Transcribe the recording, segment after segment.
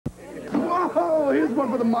well, here's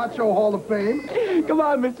one for the Macho Hall of Fame. Come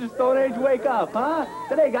on, Mr. Stone Age, wake up, huh?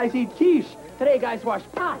 Today guys eat quiche. Today guys wash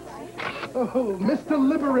pots. Oh, Mr.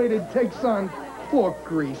 Liberated takes on fork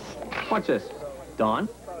grease. What's this? Don?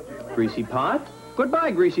 Greasy pot?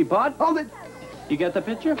 Goodbye, greasy pot. Hold it. You get the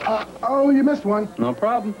picture? Oh, you missed one. No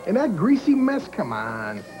problem. And that greasy mess, come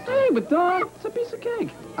on. Hey, but Don, it's a piece of cake.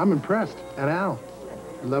 I'm impressed. And Al,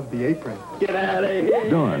 love the apron. Get out of here.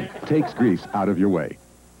 Dawn takes grease out of your way.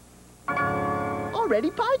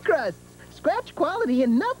 Already pie crusts. Scratch quality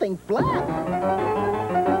and nothing flat.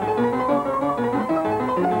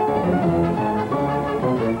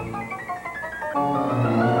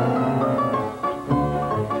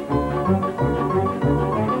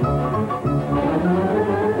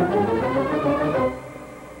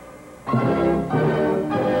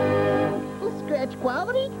 Scratch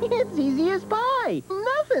quality? It's easy as pie.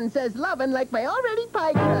 Nothing says lovin' like my already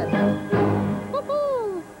pie crust.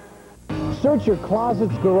 Woohoo! Search your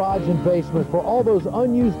closets, garage, and basement for all those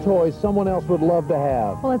unused toys someone else would love to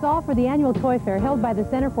have. Well, it's all for the annual toy fair held by the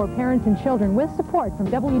Center for Parents and Children with support from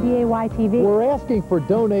WDAY TV. We're asking for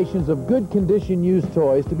donations of good condition used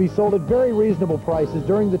toys to be sold at very reasonable prices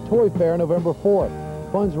during the toy fair November 4th.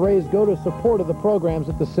 Funds raised go to support of the programs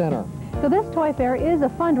at the center. So this toy fair is a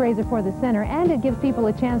fundraiser for the center, and it gives people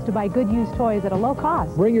a chance to buy good used toys at a low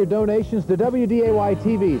cost. Bring your donations to WDAY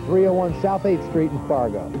TV, 301 South 8th Street in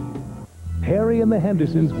Fargo. Harry and the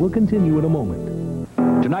Hendersons will continue in a moment.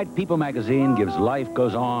 Tonight, People magazine gives Life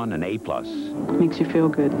Goes On an A+. Makes you feel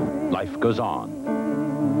good. Life goes on.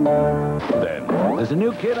 Then, there's a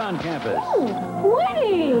new kid on campus. Ooh,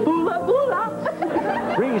 Winnie! Boola,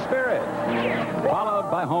 boola! Free Spirit. Followed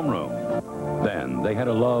by Homeroom. Then, they had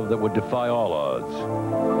a love that would defy all odds.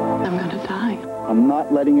 I'm gonna die. I'm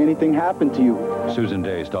not letting anything happen to you. Susan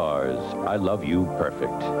Day stars I Love You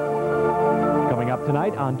Perfect. Coming up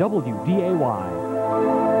tonight on WDAY.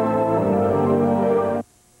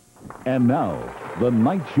 And now, the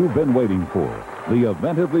night you've been waiting for. The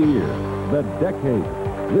event of the year. The decade.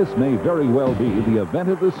 This may very well be the event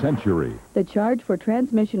of the century. The charge for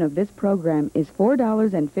transmission of this program is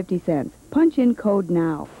 $4.50. Punch in code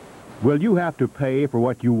now. Will you have to pay for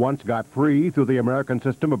what you once got free through the American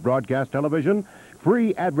system of broadcast television?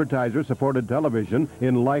 Free advertiser-supported television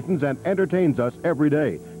enlightens and entertains us every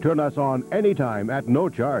day. Turn us on anytime at no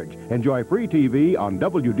charge. Enjoy free TV on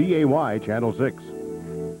WDAY Channel 6.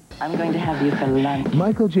 I'm going to have you for lunch.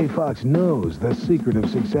 Michael J. Fox knows the secret of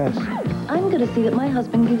success. I'm going to see that my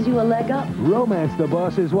husband gives you a leg up. Romance the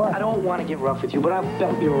boss is what? I don't want to get rough with you, but I'll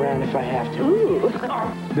belt you around if I have to.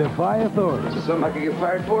 Ooh. Defy authority. Is this something I could get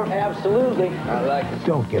fired for? Absolutely. I like it.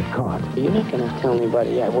 Don't get caught. You're not going to tell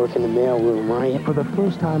anybody I work in the mailroom, are you? For the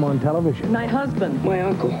first time on television. My husband. My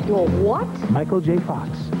uncle. Your what? Michael J. Fox.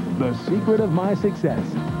 The secret of my success.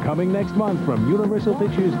 Coming next month from Universal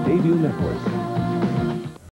Pictures Debut Network.